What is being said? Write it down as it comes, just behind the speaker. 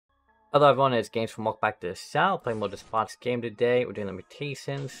Hello everyone, it's GainsForm. Welcome back to the channel. Playing more Despot's game today. We're doing the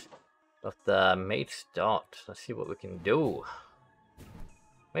mutations of the mate start. Let's see what we can do.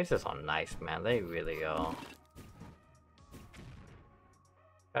 Mates are nice, man. They really are.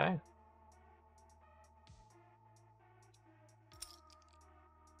 Okay.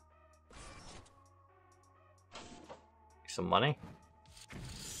 Some money.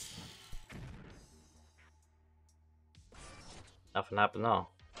 Nothing happened though.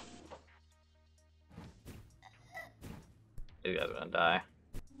 You guys are gonna die.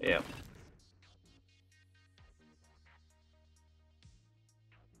 Yep.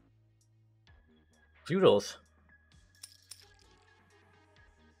 Doodles.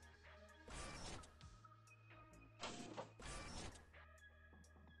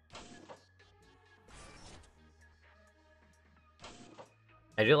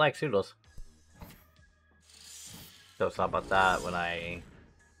 I do like Zoodles. So it's not about that when I...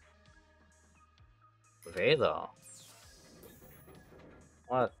 Okay though.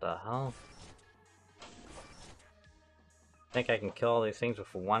 What the hell? Think I can kill all these things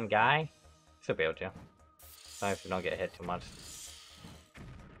with one guy? Should be able to. As long as you don't get hit too much.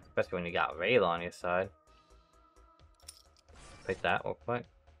 Especially when you got Rayla on your side. Pick that real quick.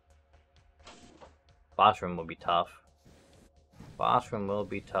 Boss room will be tough. Boss room will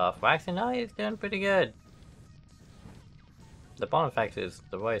be tough. Well, actually, no, he's doing pretty good. The bottom fact is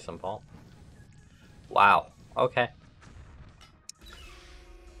the worrisome Paul. Wow. Okay.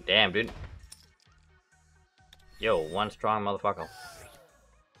 Damn, dude. Yo, one strong motherfucker.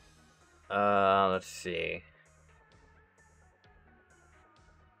 Let's see.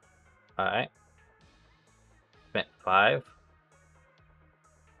 Alright. Spent 5.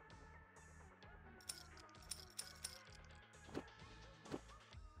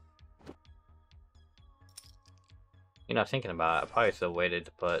 You know, thinking about it, I probably still waited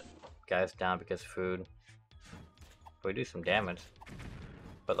to put guys down because of food. But we do some damage.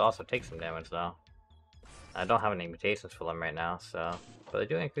 But also take some damage though. I don't have any mutations for them right now, so... But they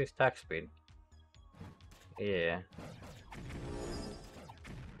do increase attack speed. Yeah.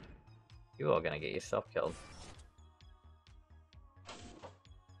 You are gonna get yourself killed.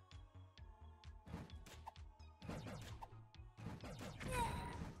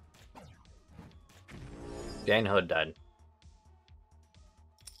 Jane Hood died.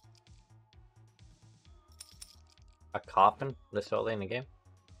 A coffin this early in the game?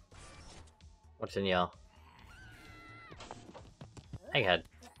 What's in yellow? Egghead.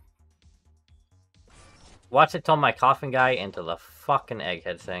 Watch it turn my coffin guy into the fucking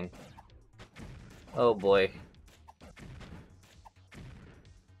egghead thing. Oh boy.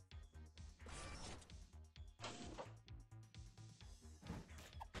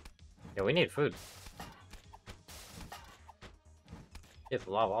 Yeah, we need food. It's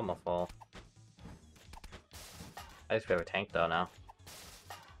a lot of armor fall. I just grab a tank though now.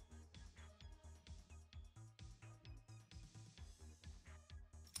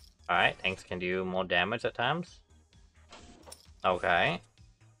 Alright, tanks can do more damage at times. Okay.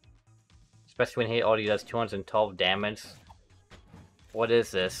 Especially when he already does 212 damage. What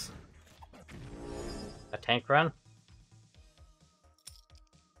is this? A tank run?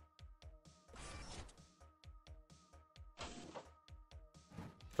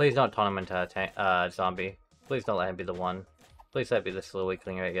 Please don't turn him into a tank, zombie. Please don't let him be the one. Please let it be the slow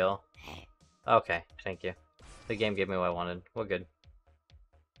weakling right, yo. Okay, thank you. The game gave me what I wanted. We're good.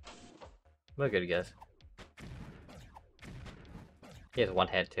 We're good, guys. He has one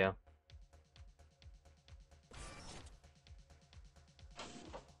head, too.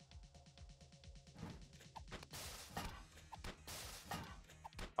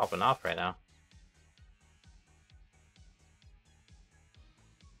 Popping off right now.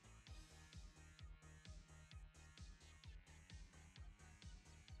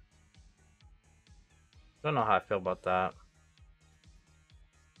 Don't know how I feel about that.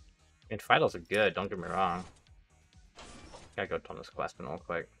 I mean, finals are good, don't get me wrong. Gotta go turn this quest in real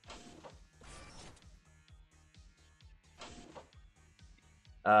quick.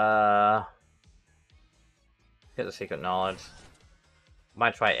 Get the secret knowledge.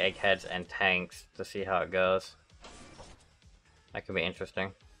 Might try eggheads and tanks to see how it goes. That could be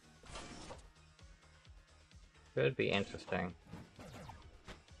interesting. Could be interesting.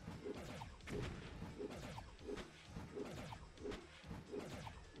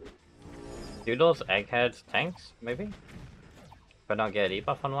 Doodles, eggheads, tanks, maybe? If I don't get a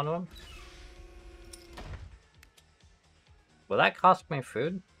debuff on one of them? Will that cost me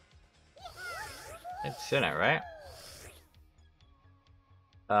food? It shouldn't, right?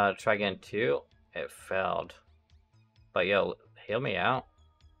 Try again 2. It failed. But yo, heal me out.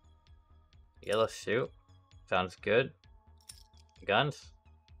 Yellow suit. Sounds good. Guns.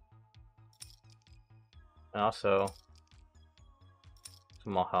 And also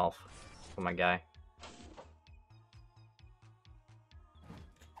some more health for my guy.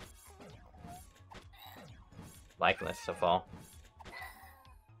 Liking this so far.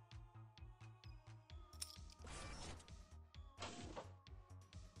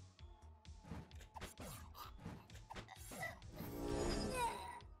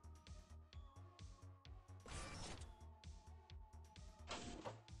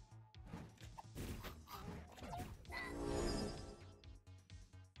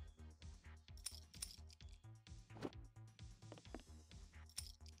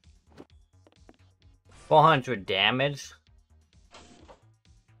 $400 damage?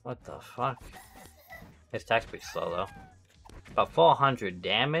 What the fuck? His attack's pretty slow though. But 400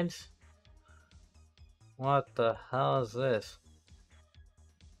 damage? What the hell is this?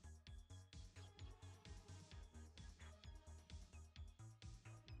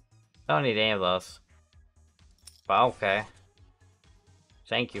 I don't need any of those. But okay.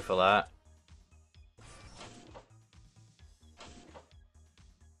 Thank you for that.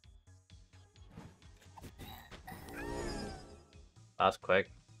 That's quick.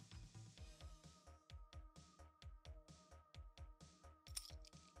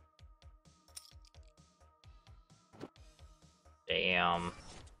 Damn.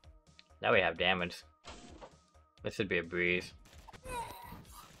 Now we have damage. This should be a breeze.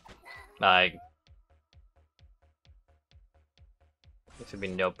 Like, there should be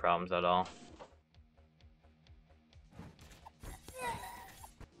no problems at all.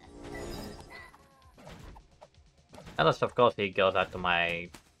 Unless, of course, he goes after my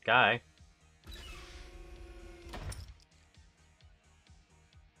guy.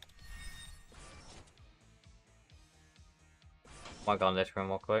 Walk on this room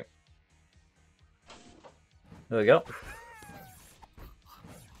real quick. There we go.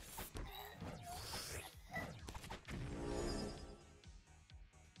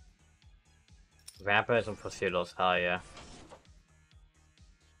 Vampires and Pursuiters, hell yeah.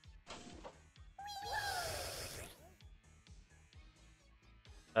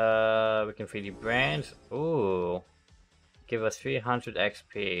 We can feed you brains. Ooh. Give us 300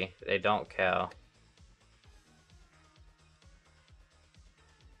 XP. They don't care.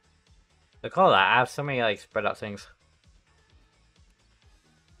 Look at all that. I have so many like spread out things.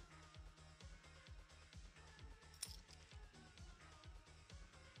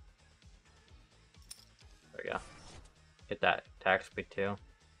 There we go. Get that attack speed too.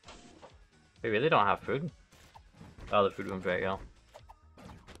 We really don't have food. Oh, the food room's right here.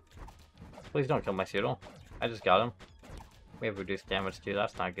 Please don't kill my pseudo. I just got him. We have reduced damage too.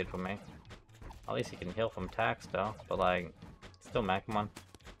 That's not good for me. At least he can heal from attacks though. But like, still, man, come on.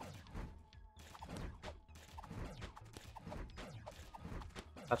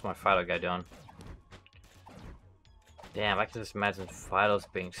 That's my Fido guy doing. Damn, I can just imagine Fido's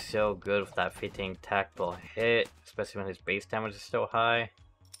being so good with that 15 attack per hit, especially when his base damage is so high.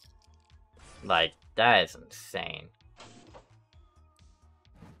 Like, that is insane.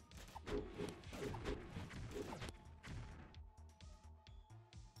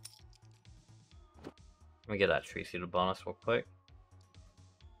 Let me get that tree seeder bonus real quick.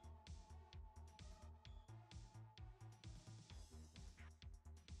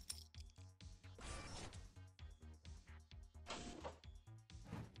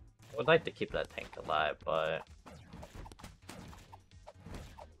 I would like to keep that tank alive, but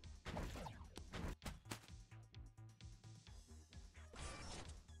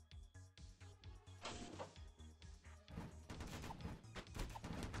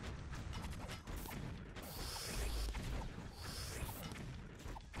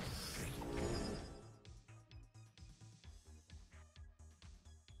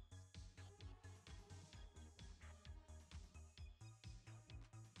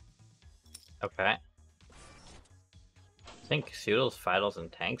okay. I think pseudos, Fidos,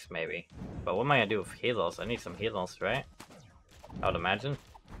 and tanks maybe. But what am I gonna do with healers? I need some healers, right? I would imagine.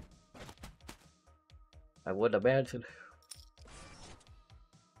 I would imagine.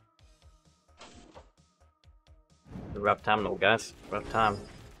 Rough time though, guys. Rough time.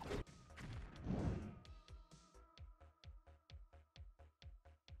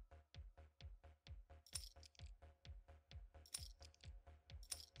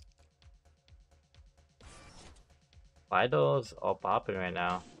 Fidos are popping right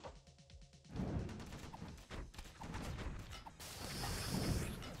now.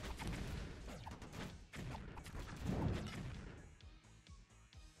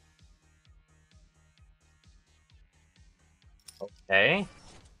 Okay.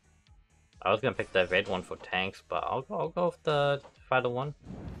 I was gonna pick the red one for tanks, but I'll go with the final one.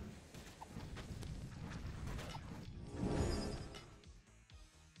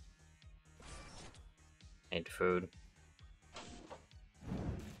 Need food.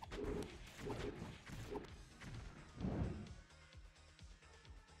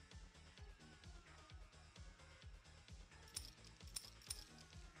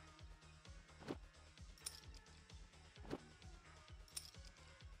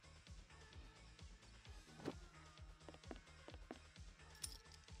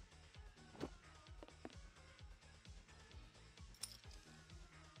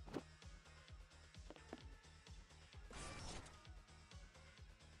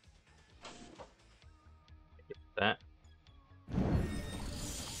 That.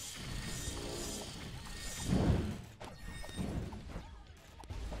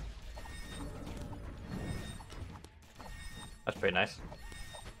 That's pretty nice.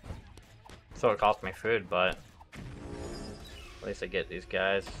 So it cost me food, but at least I get these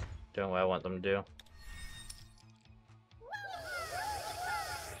guys doing what I want them to do.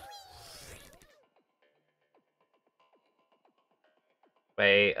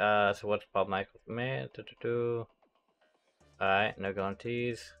 Wait, so what's the problem with me? Alright, no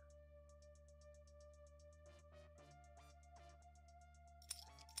guarantees.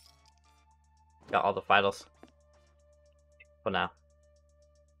 Got all the vitals. For now.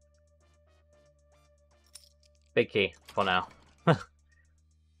 Big key, for now.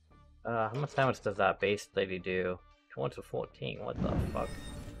 How much damage does that base lady do? 21 to 14, what the fuck?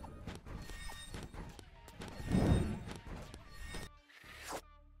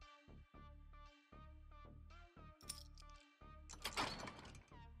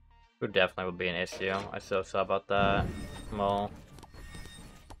 Food definitely would be an issue. I still saw about that. Well,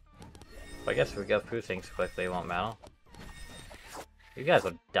 I guess if we go through things quickly, it won't matter. You guys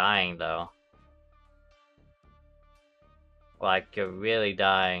are dying, though. Like, you're really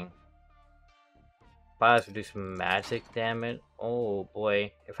dying. If I was to do some magic damage... Oh,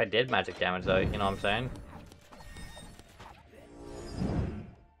 boy. If I did magic damage, though, you know what I'm saying?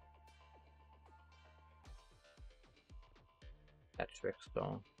 That trick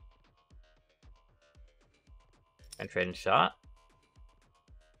stone. And trading shot.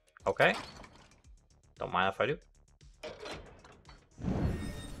 Okay. Don't mind if I do.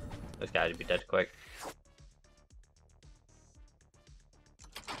 This guy would be dead quick.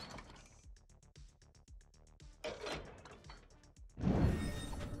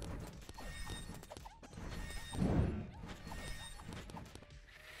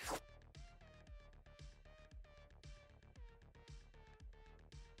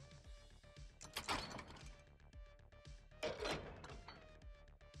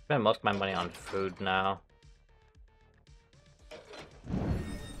 Spend most of my money on food now.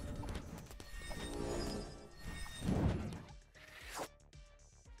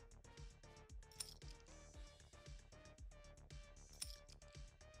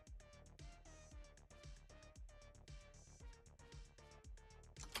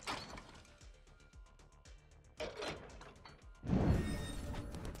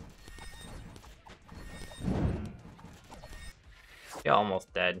 You're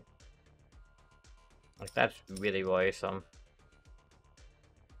almost dead. Like, that's really worrisome.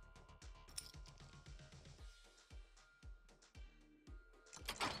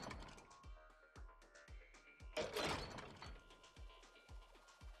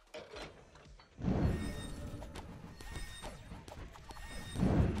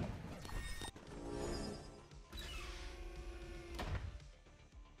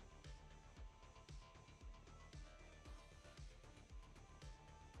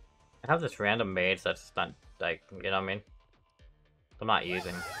 I have this random mage that's not, like, you know what I mean? I'm not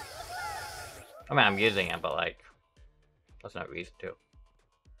using. I mean, I'm using it, but, like, there's no reason to.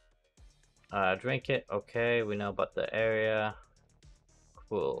 Drink it. Okay, we know about the area.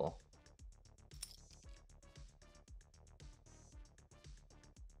 Cool.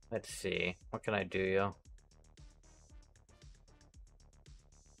 Let's see. What can I do, yo?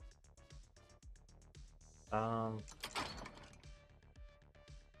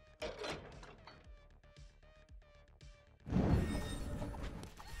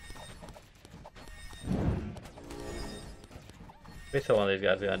 Pretty sure one of these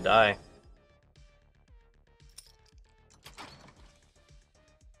guys is gonna die.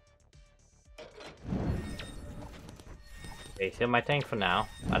 Okay, heal my tank for now.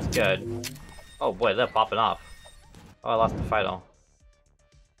 That's good. Oh boy, they're popping off. Oh, I lost the vital.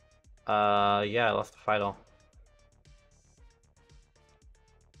 Yeah, I lost the vital.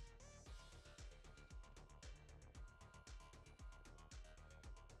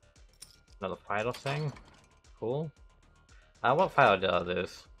 Another final thing. Cool. What final did I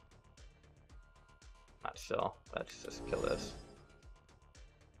lose? Not sure. Let's just kill this.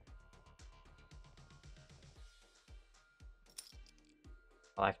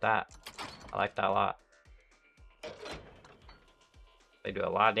 I like that. I like that a lot. They do a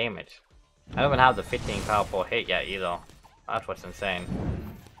lot of damage. I don't even have the 15 powerful hit yet either. That's what's insane.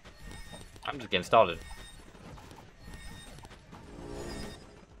 I'm just getting started.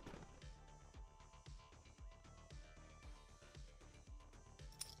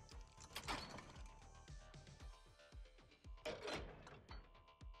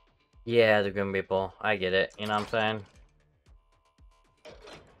 Yeah, the Grim People. I get it. You know what I'm saying?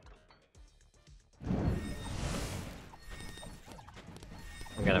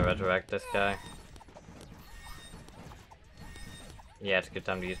 I'm gonna resurrect this guy. Yeah, it's a good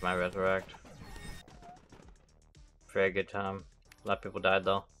time to use my resurrect. Very good time. A lot of people died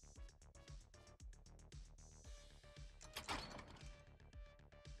though.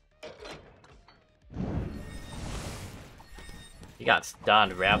 He got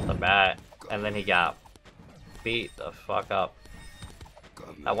stunned right off the bat, and then he got beat the fuck up.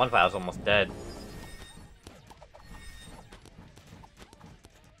 That one fight was almost dead.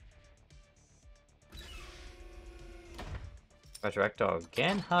 Resurrector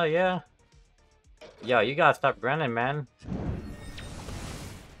again? Hell yeah. Yo, you gotta stop running, man.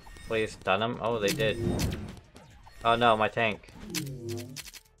 Please stun him. Oh, they did. Oh no, my tank.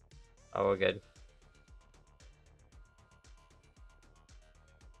 Oh, we're good.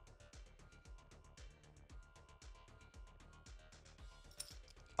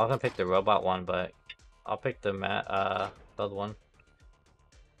 I was gonna pick the robot one, but I'll pick the build one.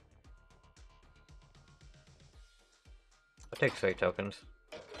 I'll take 3 tokens.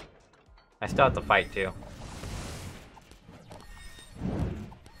 I still have to fight too.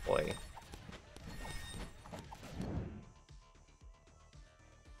 Boy.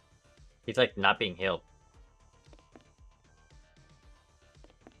 He's like not being healed.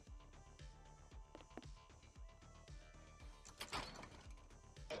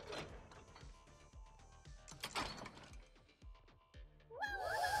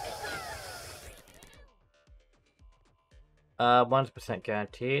 Uh, 1%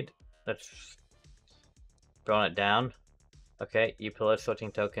 guaranteed. Let's draw it down. Okay, you pillage 14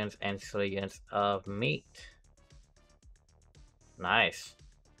 tokens and 3 units of meat. Nice.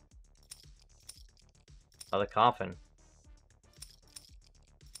 Another coffin.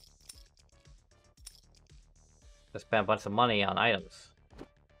 Let's spend a bunch of money on items.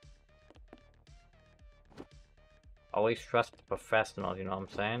 Always trust the professionals, you know what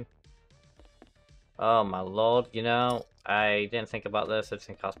I'm saying? Oh my lord, you know, I didn't think about this. It's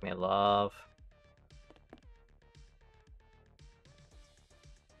gonna cost me a love.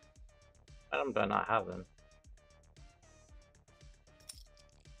 Item do I not have then?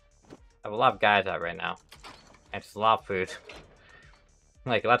 I have a lot of guys out right now. And it's a lot of food.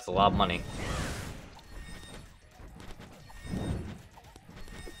 Like, that's a lot of money.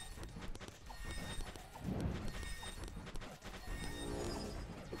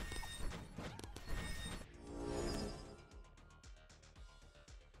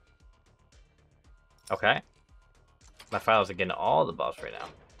 Okay. My files are getting all the buffs right now.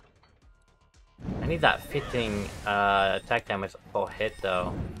 I need that 15 attack damage per hit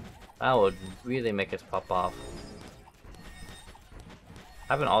though. That would really make us pop off.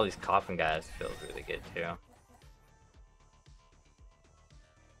 Having all these coffin guys feels really good too.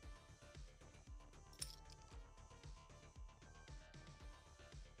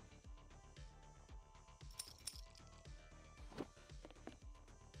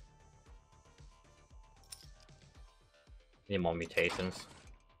 Need more mutations.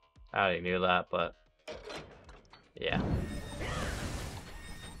 I already knew that, but yeah.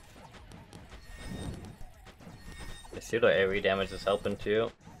 The pseudo AoE damage is helping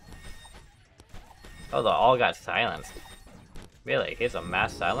too. Oh, they all got silenced. Really? Here's a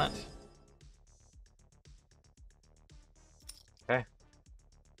mass silence? Okay.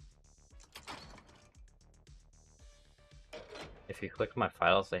 If you click my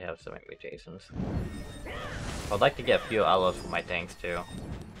files, they have some mutations. I'd like to get a few allos for my tanks too.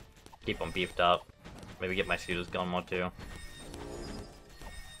 Keep them beefed up. Maybe get my pseudos going more too.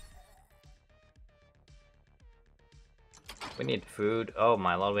 We need food. Oh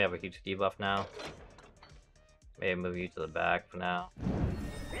my lord, we have a huge debuff now. Maybe move you to the back for now.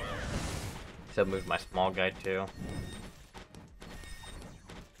 Still move my small guy too.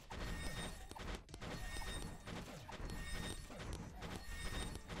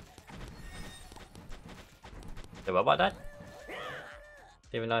 The robot died?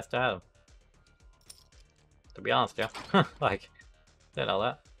 Even nice to have. To be honest, yeah. Like, didn't know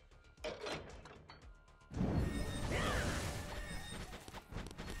that.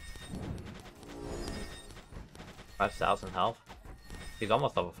 5,000 health. He's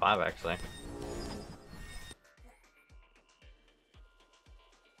almost level 5, actually.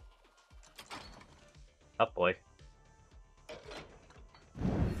 Oh boy.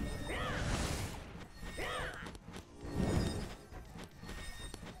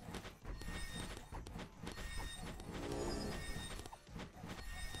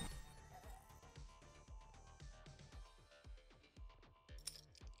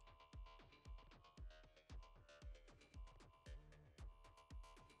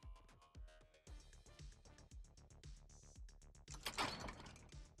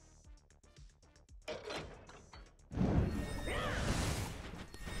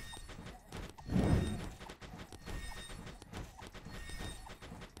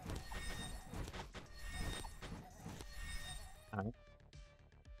 Alright.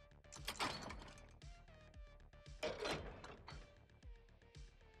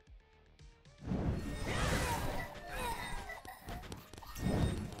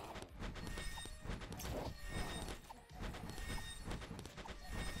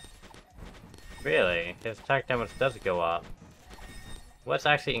 Really? His attack damage does go up. What's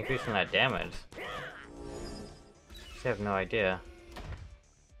actually increasing that damage? I have no idea.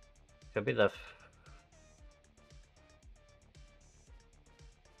 Could be the...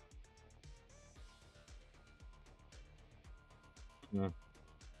 Hmm.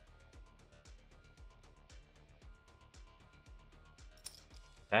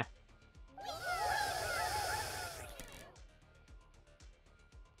 Okay.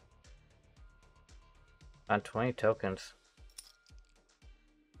 On 20 tokens.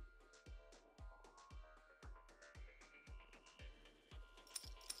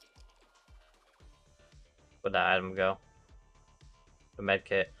 Where'd that item go? The med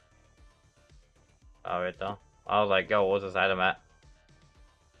kit. Oh, right though. I was like, yo, what's this item at?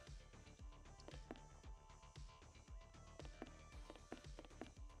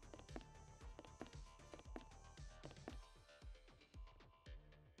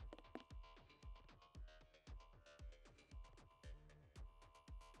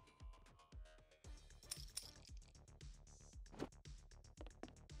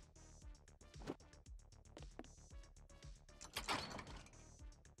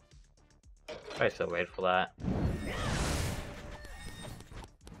 I still wait for that.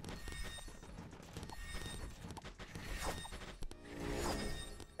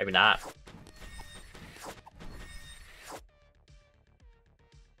 Maybe not.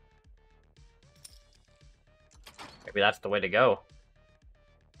 Maybe that's the way to go.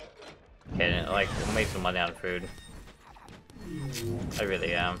 Okay, like, we'll make some money on food. I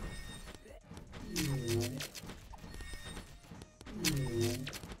really am.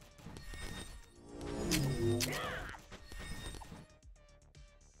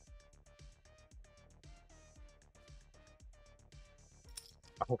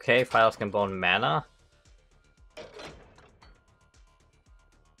 Okay, files can bone mana.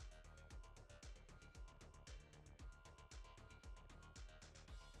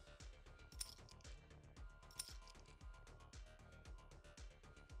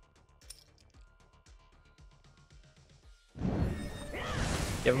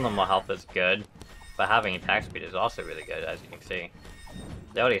 Giving them more health is good, but having attack speed is also really good, as you can see.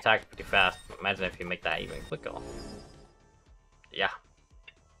 They already attack pretty fast, but imagine if you make that even quicker. Yeah.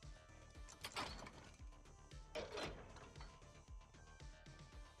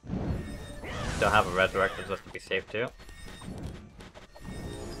 Still have a resurrector just to be safe too.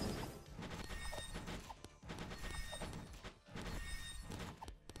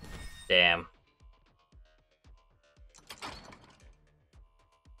 Damn.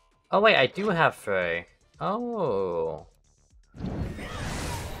 Oh wait, I do have 3. Oh.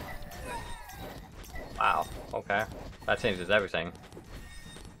 Wow, okay. That changes everything.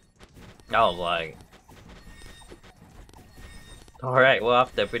 Oh, like... Alright, well,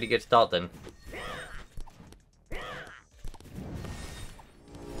 after a pretty good start then.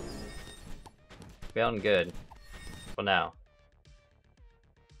 Feeling good. For now.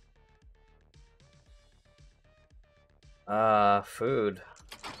 Food.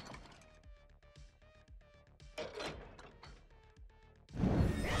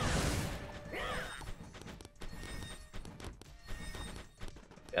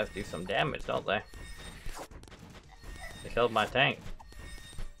 Guys do some damage, don't they? They killed my tank.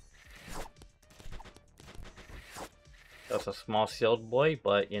 Just a small shield boy,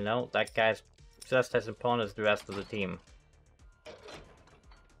 but you know, that guy's just as important as the rest of the team.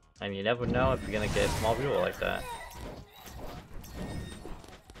 And you never know if you're gonna get a small reroll like that.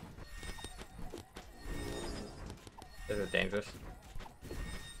 This is dangerous.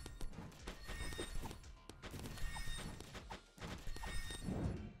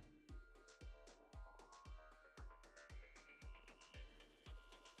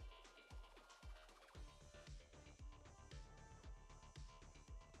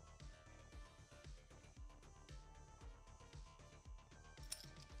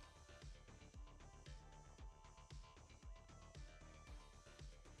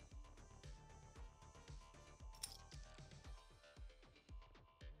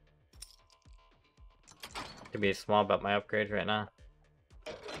 To be small about my upgrades right now.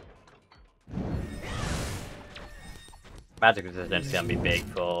 Magic resistance is gonna be big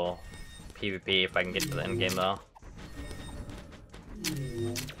for PvP if I can get to the end game though.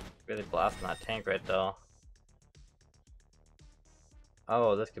 Really blasting that tank right though.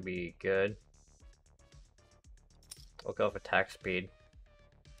 Oh, this could be good. We'll go for attack speed.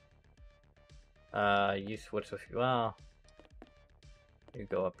 You switch with well. You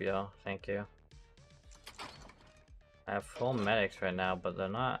go up, yo. Thank you. I have full medics right now, but they're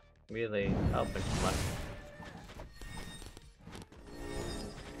not really helping too much.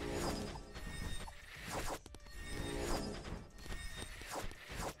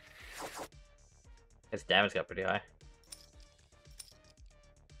 His damage got pretty high.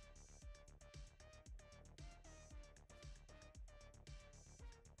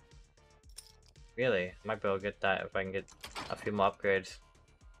 Really? Might be able to get that if I can get a few more upgrades.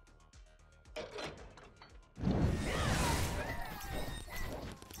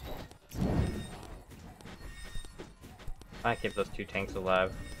 I keep those two tanks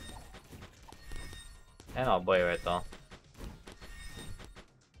alive. And I'll boy right though.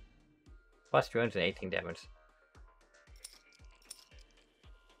 Plus 218 damage.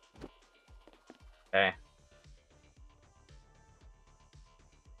 Okay.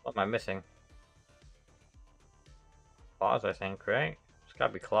 What am I missing? Claws, I think, right? It's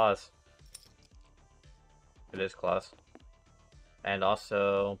gotta be claws. It is claws. And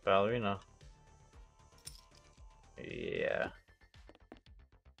also ballerina. Yeah.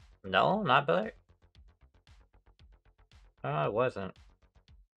 No, not ballerina. Oh, it wasn't.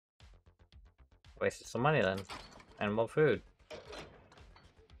 Wasted some money then. And more food.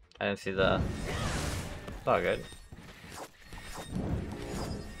 I didn't see the... It's all good.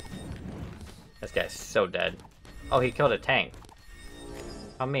 This guy's so dead. Oh, he killed a tank.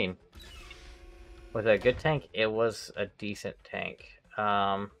 How mean. Was it a good tank? It was a decent tank.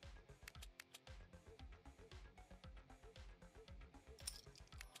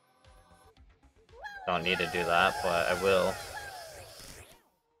 Don't need to do that, but I will.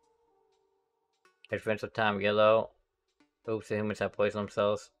 Adventure time yellow. Oops, the humans have poisoned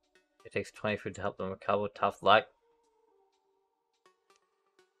themselves. It takes 20 food to help them recover. Tough luck.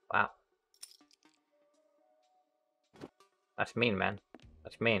 Wow. That's mean, man.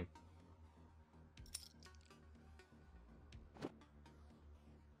 That's mean.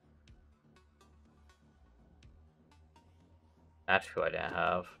 That's who I didn't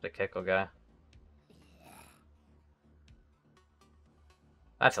have. The Kiko guy.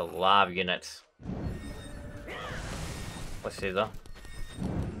 That's a lot of units. Let's see though.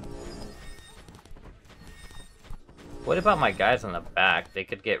 What about my guys in the back? They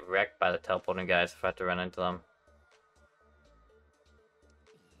could get wrecked by the teleporting guys if I have to run into them.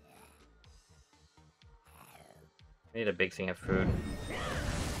 Need a big thing of food.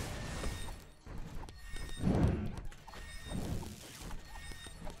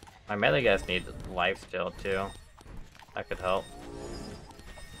 My melee guys need life still too. That could help.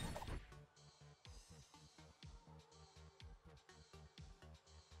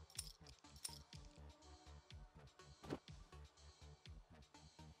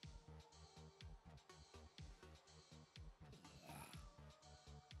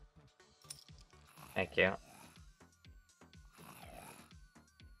 Thank you.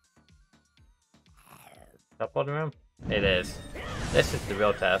 Teleporting room? It is. This is the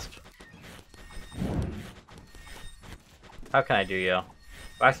real test. How can I do, yo?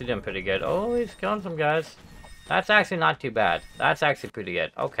 We're actually doing pretty good. Oh, he's killing some guys. That's actually not too bad. That's actually pretty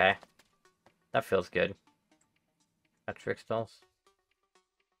good. Okay. That feels good. That trick stalls.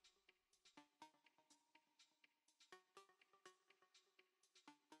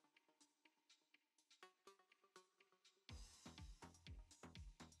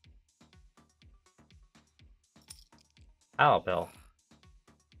 Owl Bill.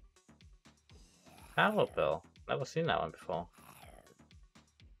 Owl Bill. Never seen that one before.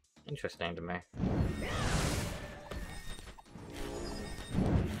 Interesting to me.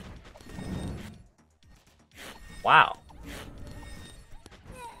 Wow.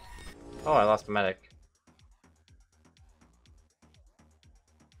 Oh, I lost the medic.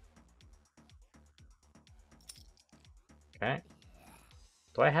 Okay.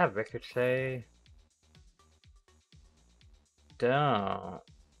 Do I have Ricochet? Don't.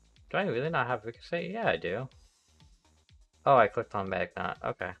 Do I really not have Ricochet? Yeah, I do. Oh, I clicked on medic not.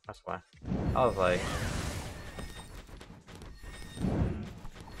 Okay, that's why. I was like...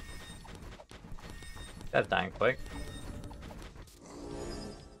 That's dying quick.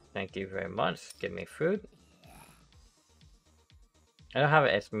 Thank you very much. Give me food. I don't have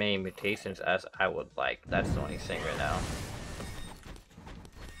as many mutations as I would like. That's the only thing right now.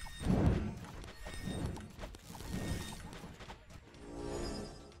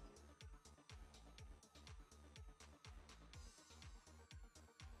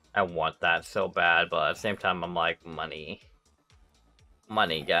 I want that so bad, but at the same time, I'm like, money.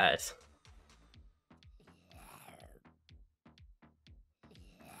 Money, guys.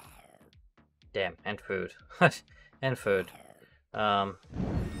 Damn, and food. And food.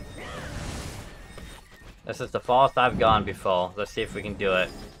 This is the farthest I've gone before. Let's see if we can do it.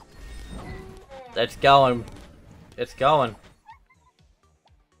 It's going. It's going.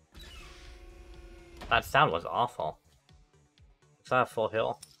 That sound was awful. Is that a full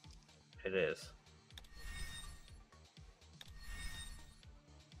hill? It is.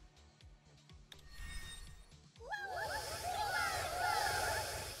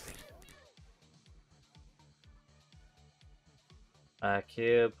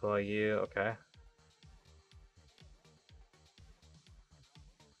 Cube for you, okay.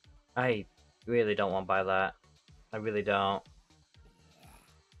 I really don't want to buy that. I really don't.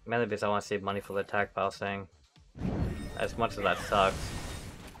 Mainly because I want to save money for the attack pile thing. As much as that sucks.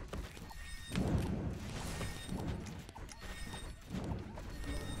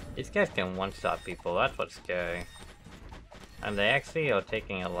 These guys can one-shot people, that's what's scary. And they actually are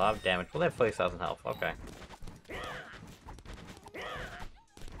taking a lot of damage. Well, they have 40,000 health, okay.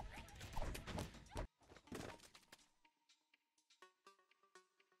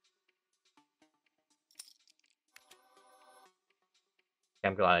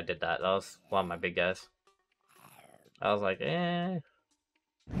 I'm glad I did that. That was one of my big guys. I was like, eh.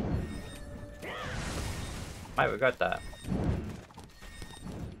 Might regret that.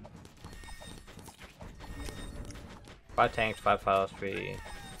 Five tanks, 5 fighters, 3.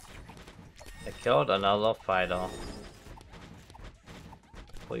 I killed another fighter.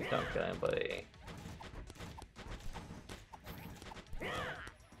 Please don't kill anybody.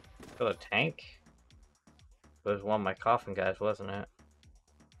 Kill a tank? It was one of my coffin guys, wasn't it?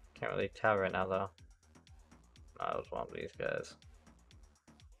 Can't really tell right now though. No, it was one of these guys.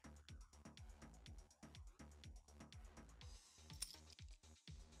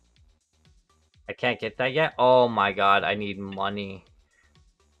 I can't get that yet? Oh my god, I need money.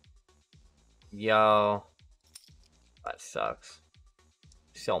 Yo. That sucks.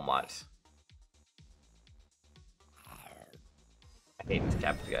 So much. I hate these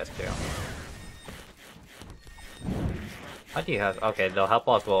captain guys too. How do you have... Okay, the health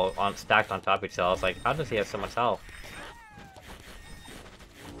balls will stacked on top of each other. I was like, how does he have so much health?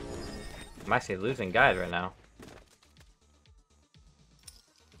 I'm actually losing guys right now.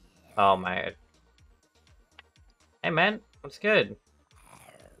 Oh my... Hey man, what's good?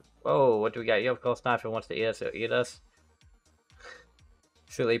 Whoa, what do we got? Yo, Ghost Sniper wants to eat us, so eat us.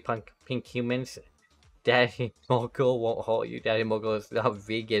 Silly pink humans. Daddy Mogul won't hold you. Daddy Mogul is not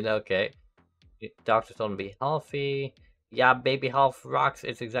vegan, okay. Doctor told him to be healthy. Yeah, baby health rocks.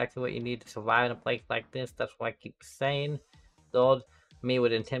 It's exactly what you need to survive in a place like this. That's why I keep saying. The old me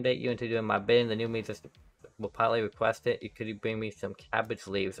would intimidate you into doing my bidding. The new me just will politely request it. Could you bring me some cabbage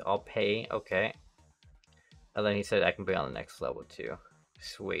leaves? I'll pay. Okay. And then he said I can be on the next level too.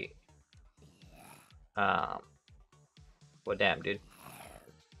 Sweet. Well, damn, dude.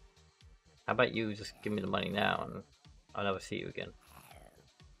 How about you just give me the money now and I'll never see you again.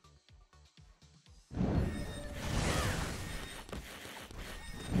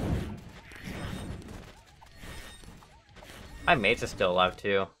 My mates are still alive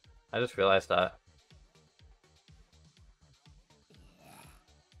too. I just realized that.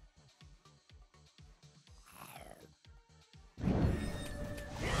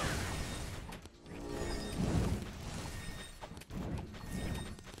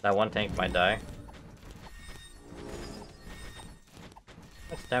 That one tank might die.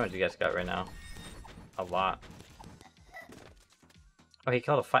 How much damage you guys got right now? A lot. Oh, he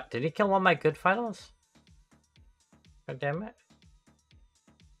killed a fight. Did he kill one of my good fighters? God damn it.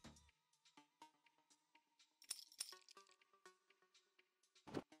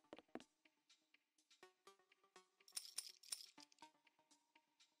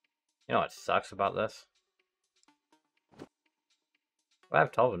 You know what sucks about this? Well, I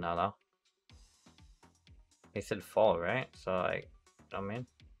have 12 now, though. He said fall, right? So, like, you know what I mean?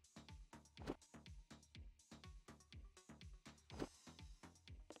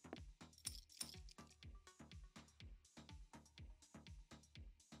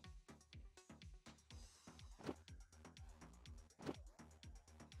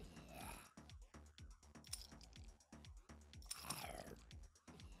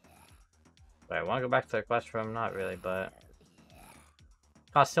 But I want to go back to the quest room? Not really, but...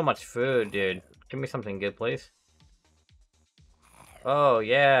 Costs so much food, dude. Give me something good, please. Oh,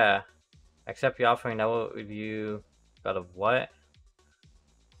 yeah. Accept your offering. Now what would you... Got a what?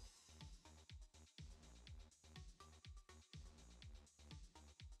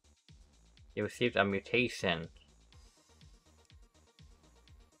 You received a mutation.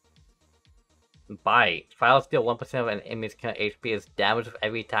 Bite. Files deal 1% of an enemy's current HP is damaged with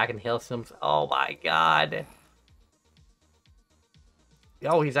every attack and heal systems. Oh my god.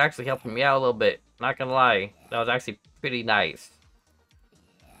 Yo, he's actually helping me out a little bit. Not gonna lie. That was actually pretty nice.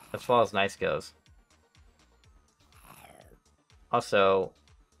 As far as nice goes. Also,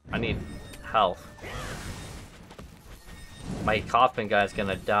 I need health. My coffin guy's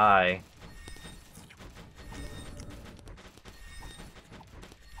gonna die.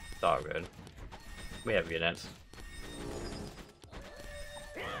 It's all good. We have units.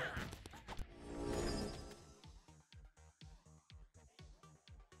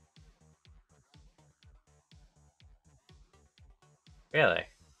 Really?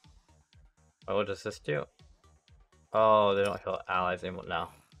 Oh, what does this do? Oh, they don't heal allies anymore now.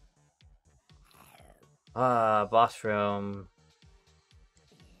 Boss room.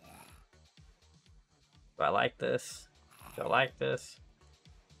 Do I like this? Do I like this?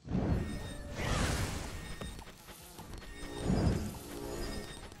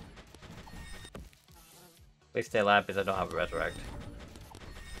 Please stay alive because I don't have a resurrect.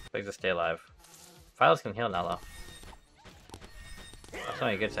 Please just stay alive. Files can heal now though. That's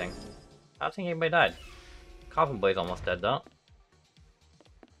not a good thing. I don't think anybody died. Coffin Blade's almost dead though.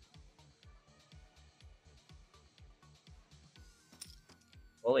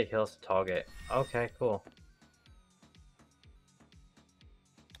 Fully heals the target. Okay, cool.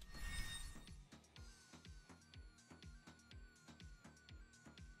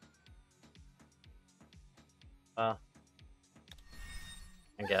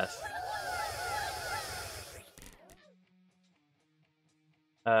 I guess.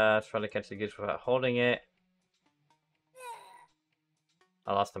 Try to catch the goose without holding it.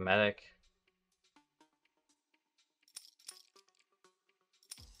 I lost the medic.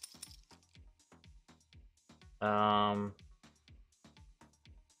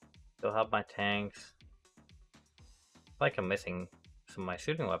 Still have my tanks. I feel like I'm missing some of my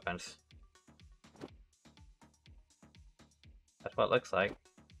shooting weapons. That's what it looks like. I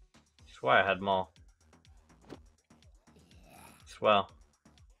swear I had more. Well.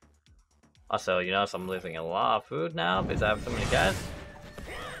 Also, you notice I'm losing a lot of food now because I have so many guys.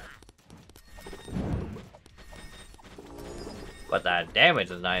 But that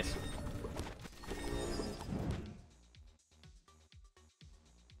damage is nice.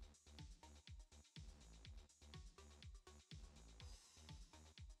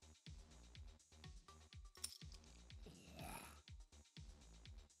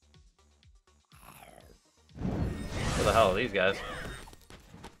 Who the hell are these guys?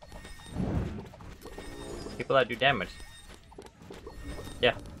 People that do damage.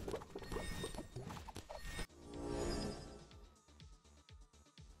 Yeah.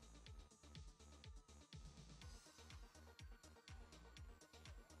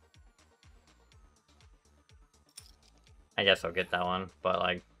 I guess I'll get that one, but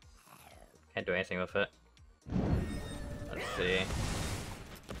like, can't do anything with it. Let's see.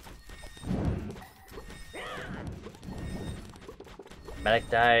 Medic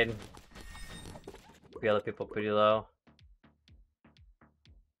died. The other people pretty low.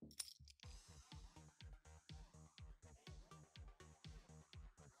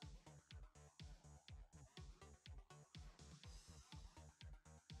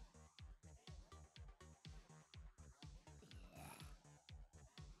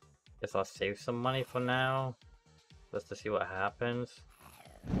 Guess I'll save some money for now, just to see what happens.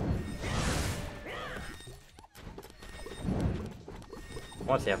 I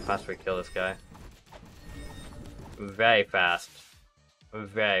want to see how fast we kill this guy. Very fast.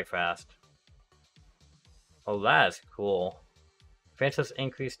 Very fast. Oh, that's cool. Francis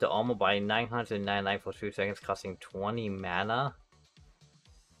increased the armor by 999 for 2 seconds, costing 20 mana.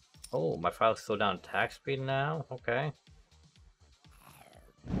 Oh, my files slow down attack speed now? Okay.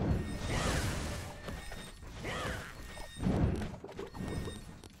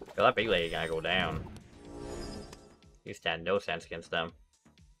 So that big lady gotta go down. You stand no chance against them.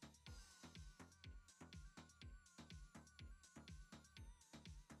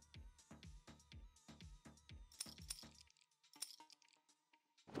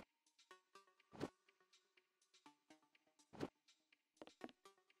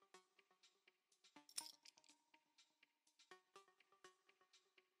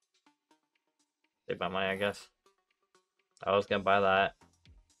 Save my money, I guess. I was gonna buy that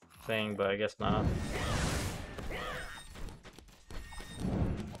thing, but I guess not.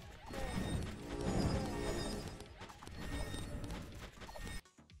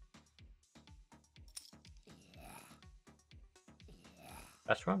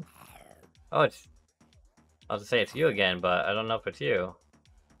 That's wrong. Oh, it's... I was gonna say it's you again, but I don't know if it's you.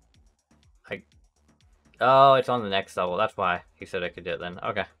 Oh, it's on the next level. That's why he said I could do it then.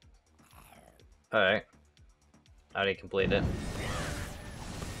 Okay. Alright. I already completed it.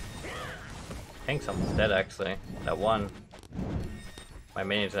 I think someone's dead, actually. That one. My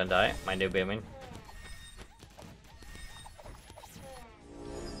minion's gonna die. My new beaming.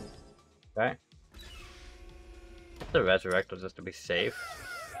 Okay. The resurrect was just to be safe.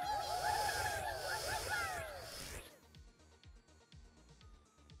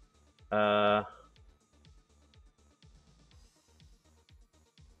 Grab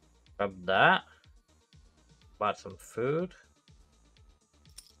that. Bought some food.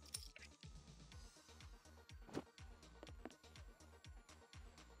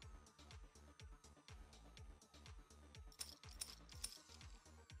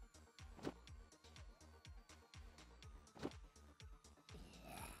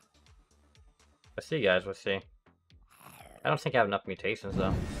 Let's see, guys. Let's see. I don't think I have enough mutations,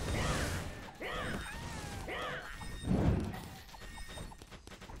 though.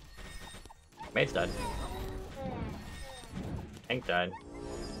 Mate's died. Tank died.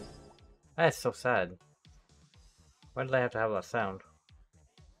 That's so sad. Why did I have to have that sound?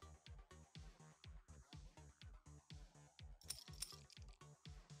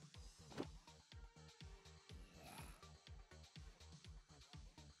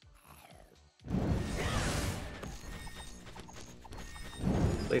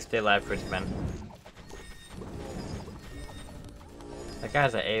 Please stay alive, Fridgeman. That guy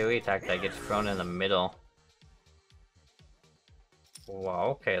has an AoE attack that gets thrown in the middle. Wow,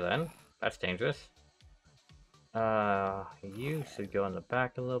 okay then. That's dangerous. You should go in the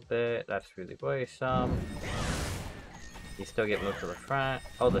back a little bit. That's really worrisome. You still get moved to the front.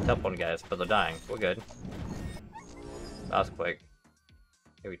 Oh, the telephone guys, but they're dying. We're good. That was quick.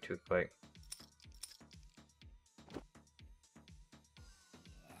 Maybe too quick.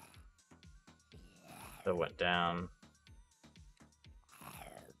 That went down.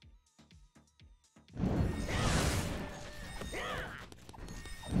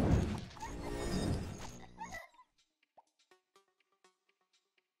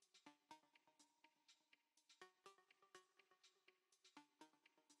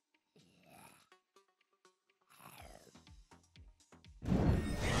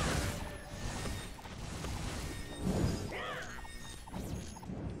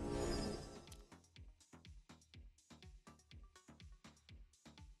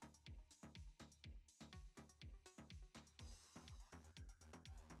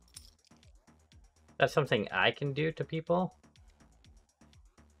 That's something I can do to people?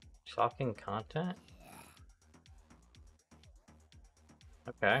 Shocking content?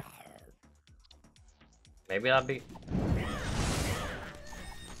 Okay. Maybe that'll be...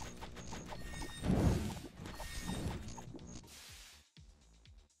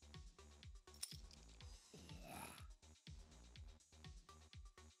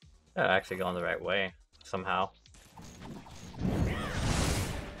 They're actually going the right way, somehow.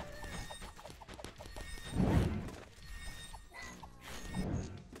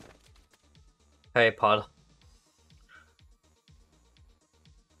 Hey, pod.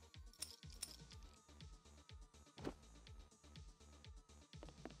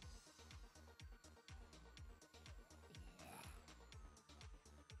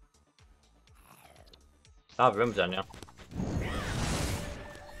 I have rooms on you.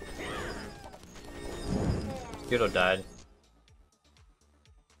 Judo died.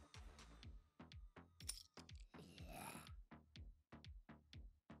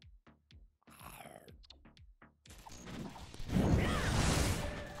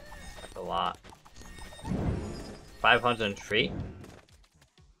 That's a lot. 503?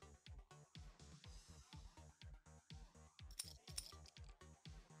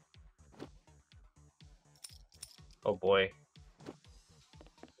 Oh boy.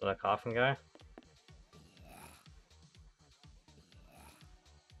 That coffin guy?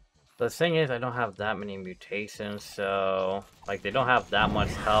 The thing is, I don't have that many mutations, so... Like, they don't have that much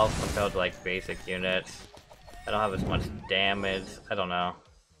health compared to, like, basic units. I don't have as much damage. I don't know.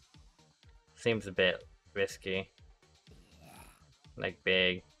 Seems a bit risky. Like,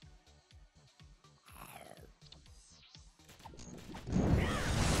 big.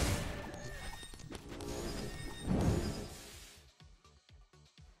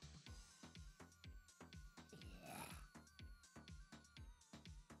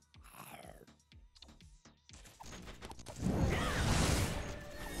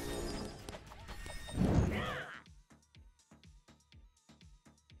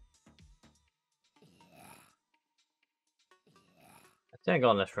 I think I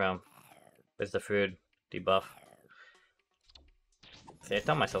go in this room. There's the food debuff. See, I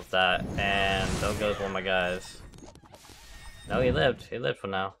tell myself that, and there goes one of my guys. No, he lived. He lived for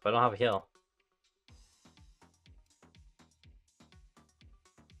now, but I don't have a heal.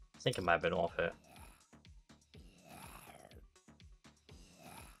 I think it might have been worth it.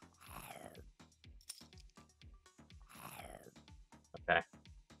 Okay.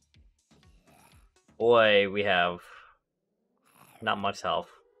 Boy, we have not much health.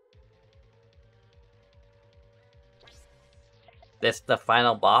 This the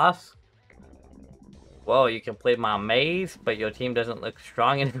final boss? Whoa, you complete my maze, but your team doesn't look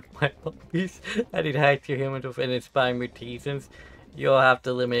strong enough. I need hack your humans with inspiring mutations. You'll have to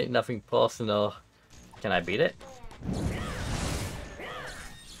eliminate nothing personal. Can I beat it?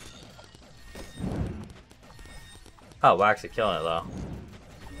 Oh, we're actually killing it though.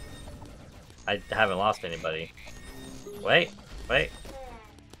 I haven't lost anybody. Wait. Wait.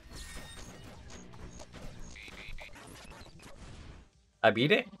 I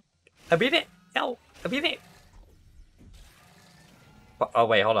beat it? I beat it? No, I beat it! Oh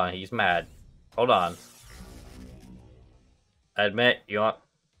wait, hold on, he's mad. Hold on. Admit you want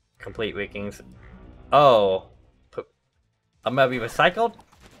complete weakings. Oh. I'm gonna be recycled?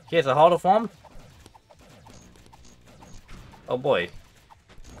 Here's a harder form? Oh boy.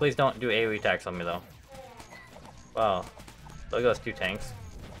 Please don't do AoE attacks on me though. Wow. Look at those two tanks.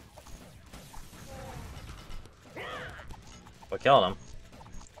 We're killing them.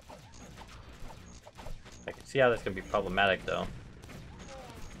 I can see how this can be problematic though.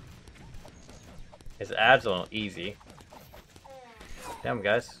 His ads are a little easy. Damn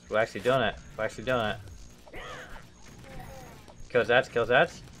guys, we're actually doing it. We're actually doing it. Kills ads, kills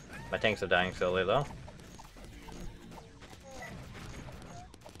ads. My tanks are dying slowly though.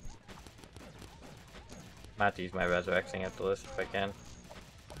 I have to use my resurrecting after this if I can.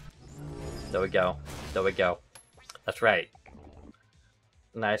 There we go. There we go. That's right.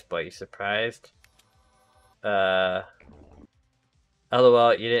 Nice, boy. You surprised? LOL,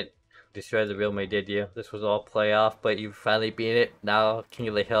 you didn't destroy the real me, did you? This was all play off, but you finally beat it. Now King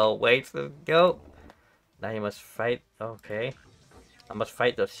of the Hill waits to go. Now you must fight. Okay. I must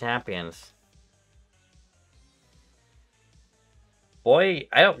fight those champions. Boy,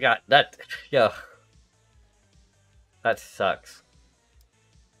 I don't got that. Yo. That sucks.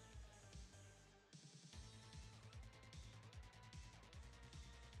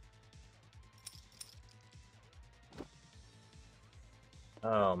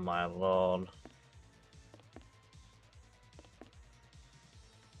 Oh my lord.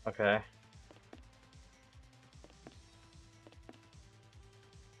 Okay.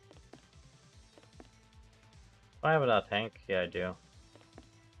 Do I have another tank? Yeah, I do.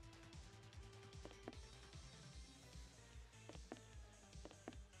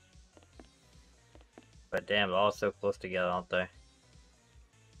 But damn, they're all so close together, aren't they?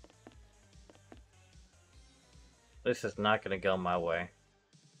 This is not gonna go my way.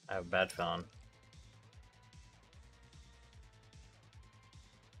 I have a bad feeling.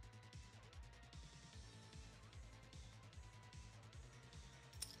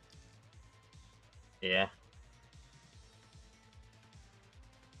 Yeah.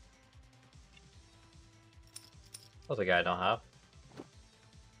 What's a guy I don't have?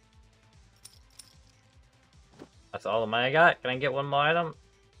 That's all the money I got? Can I get one more item?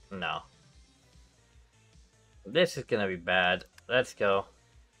 No. This is gonna be bad. Let's go.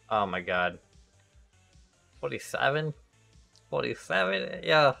 Oh my god. 47? 47?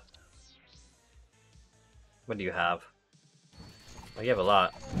 Yeah. What do you have? Oh, you have a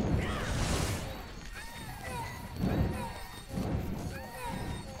lot.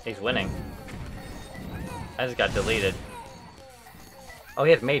 He's winning. I just got deleted. Oh,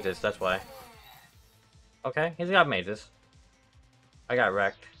 he has mages, that's why. Okay, he's got mages. I got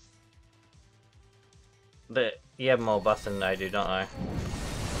wrecked. But you have more buffs than I do, don't I?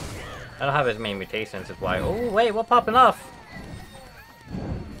 I don't have as many mutations, is why. Oh, wait, we're popping off!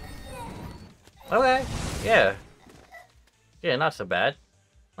 Okay, yeah. Yeah, not so bad.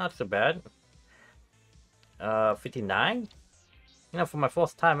 Not so bad. 59? You know, for my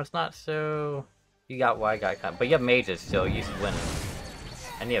first time, it's not so... You got what I got, kind of... But you have mages, so you should win.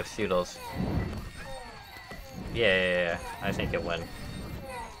 And you have pseudos. Yeah. I think you'll win.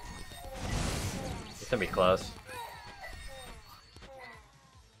 It's gonna be close.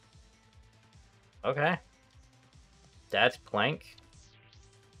 Okay. That's plank.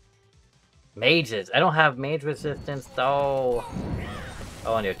 Mages! I don't have mage resistance, though.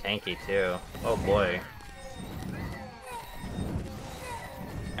 Oh, and you're tanky, too. Oh, boy.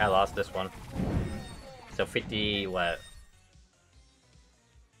 I lost this one. So 50, what?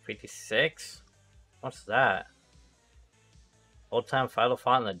 56? What's that? Old time Final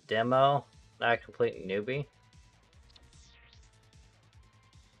Font in the demo? Not a complete newbie?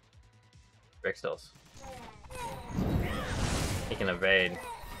 Brixels. He can evade.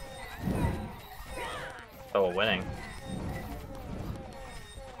 Oh, we're winning.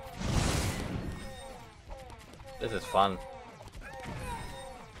 This is fun.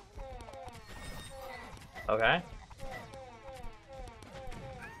 Okay.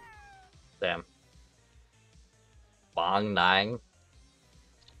 Damn. Bong 9.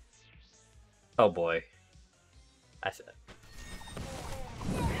 Oh boy. I said.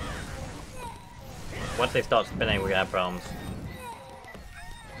 Once they start spinning, we have problems.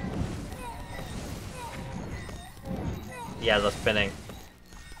 Yeah, they're spinning.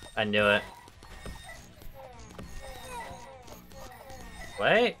 I knew it.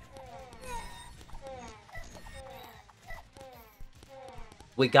 Wait.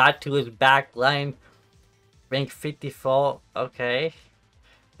 We got to his back line. Rank 54. Okay.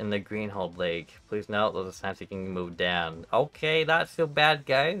 In the Greenhold League. Please note there's a chance he can move down. Okay, not so bad,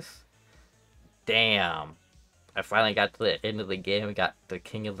 guys. Damn. I finally got to the end of the game. We got the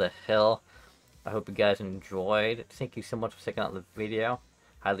King of the Hill. I hope you guys enjoyed. Thank you so much for checking out the video.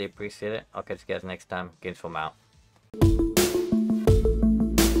 Highly appreciate it. I'll catch you guys next time. GainsForm out.